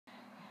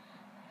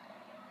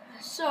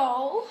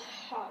So,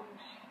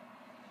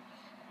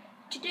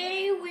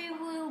 today we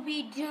will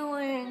be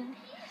doing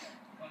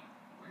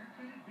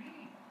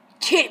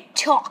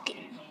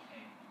TikToking.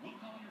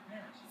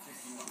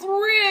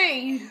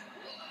 3.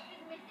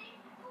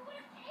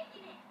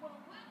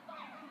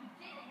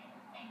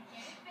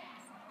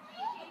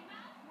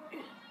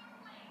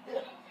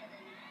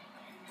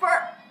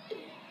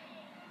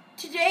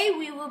 Today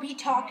we will be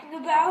talking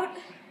about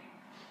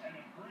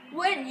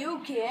when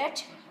you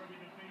get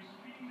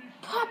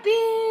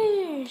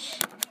puppies.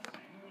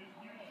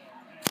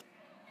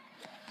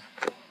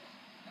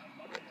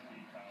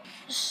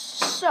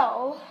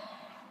 So,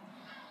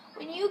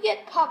 when you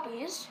get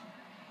puppies,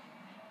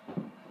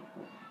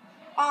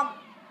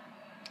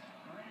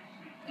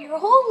 your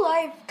whole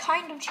life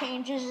kind of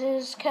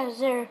changes because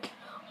they're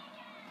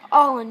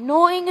all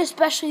annoying,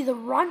 especially the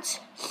runts.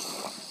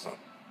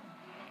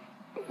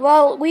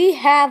 Well, we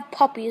have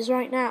puppies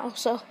right now,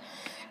 so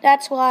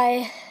that's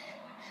why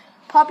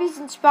puppies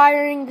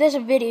inspiring this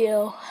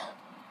video.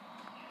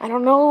 I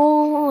don't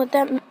know what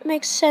that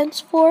makes sense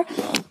for,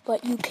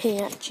 but you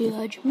can't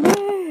judge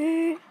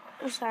me.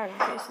 I'm sorry,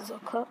 my face is all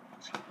cut.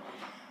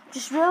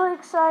 Just really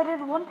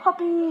excited. One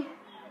puppy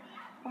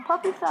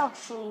fell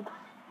asleep.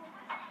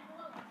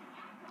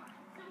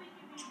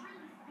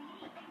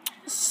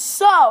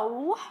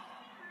 So,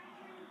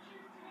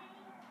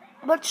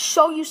 let's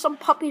show you some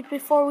puppies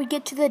before we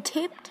get to the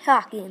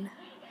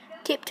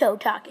tiptoe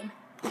talking.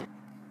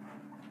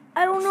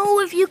 I don't know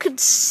if you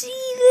could see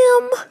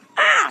them.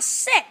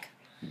 Sick.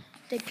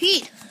 They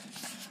peed.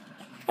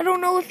 I don't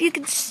know if you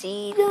can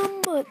see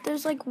them, but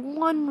there's like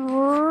one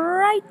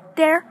right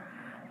there.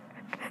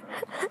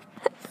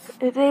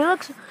 They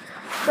look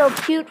so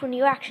cute when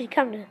you actually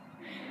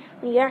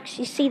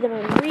see them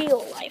in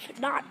real life,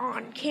 not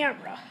on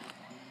camera.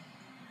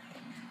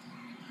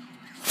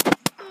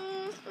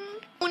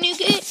 When you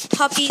get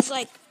puppies,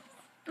 like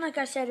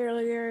I said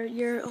earlier,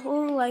 your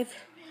whole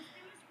life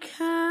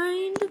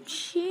kind of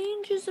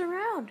changes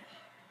around.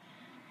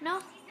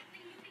 No?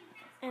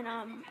 And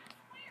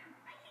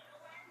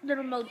the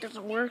remote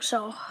doesn't work,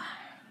 so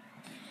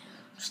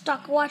I'm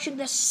stuck watching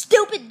this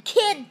stupid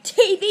kid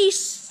TV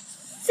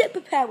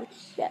superpower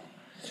shit.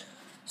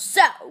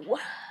 So,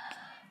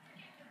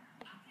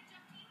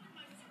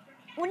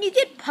 when you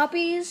get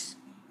puppies,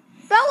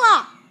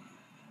 Bella!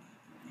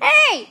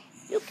 Hey!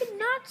 You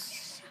cannot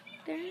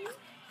suck them.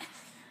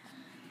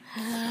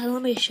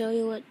 Let me show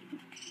you what.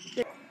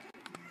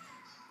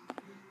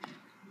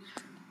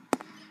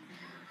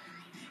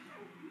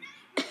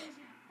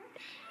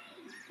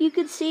 You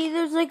can see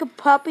there's like a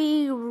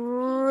puppy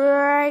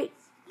right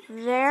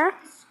there.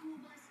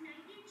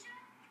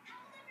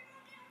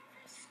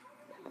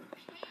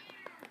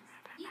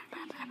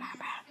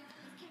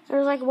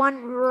 There's like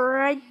one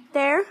right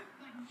there.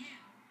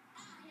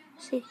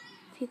 See if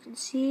you can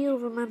see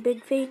over my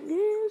big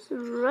fingers,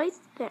 right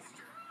there.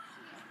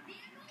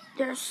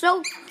 They're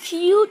so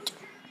cute.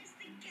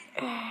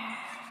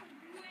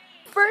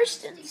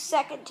 First and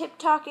second tip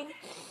talking.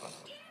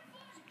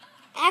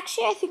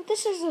 Actually, I think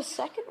this is the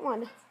second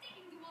one.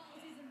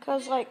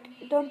 Because,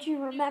 don't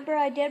you remember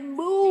I did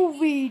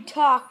movie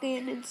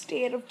talking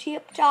instead of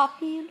tip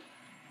talking?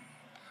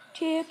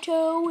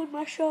 Tiptoe in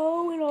my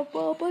show and a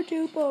bubba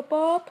dooba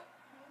bop.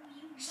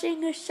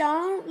 Sing a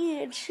song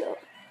and show.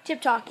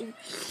 Tip talking.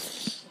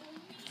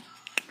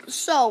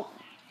 So,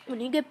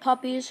 when you get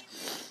puppies,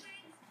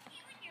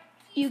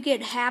 you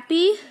get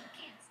happy.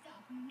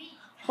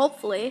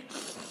 Hopefully.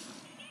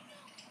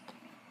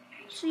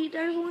 See,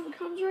 there's one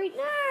comes right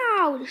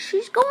now.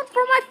 She's going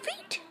for my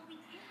feet.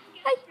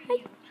 Hi.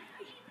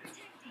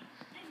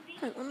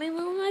 Let me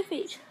move my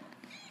feet.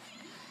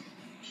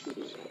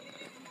 She's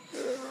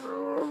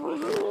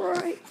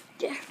right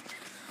there.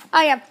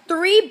 I have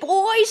 3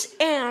 boys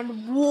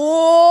and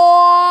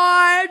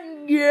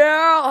 1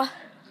 girl.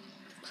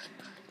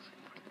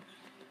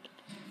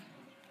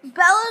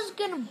 Bella's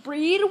gonna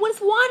breed with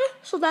one,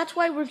 so that's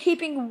why we're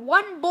keeping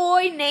 1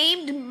 boy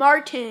named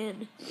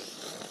Martin.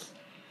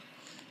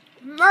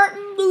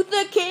 Martin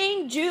Luther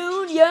King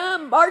Jr.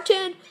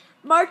 Martin.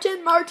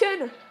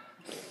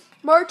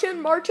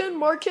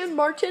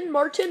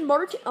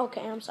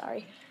 Okay, I'm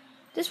sorry.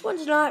 This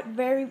one's not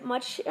very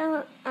much,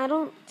 I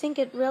don't think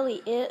it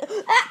really is.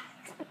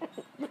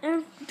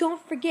 And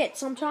don't forget,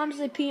 sometimes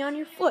they pee on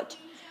your foot.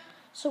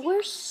 So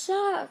wear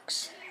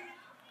socks.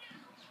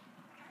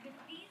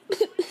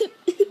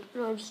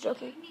 No, I'm just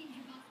joking.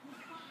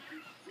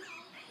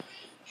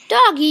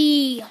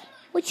 Doggy,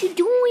 what you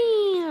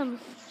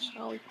doing?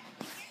 Sorry.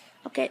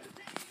 Okay,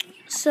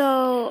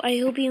 so I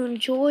hope you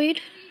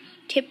enjoyed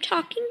tip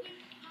talking,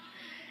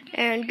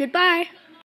 and goodbye.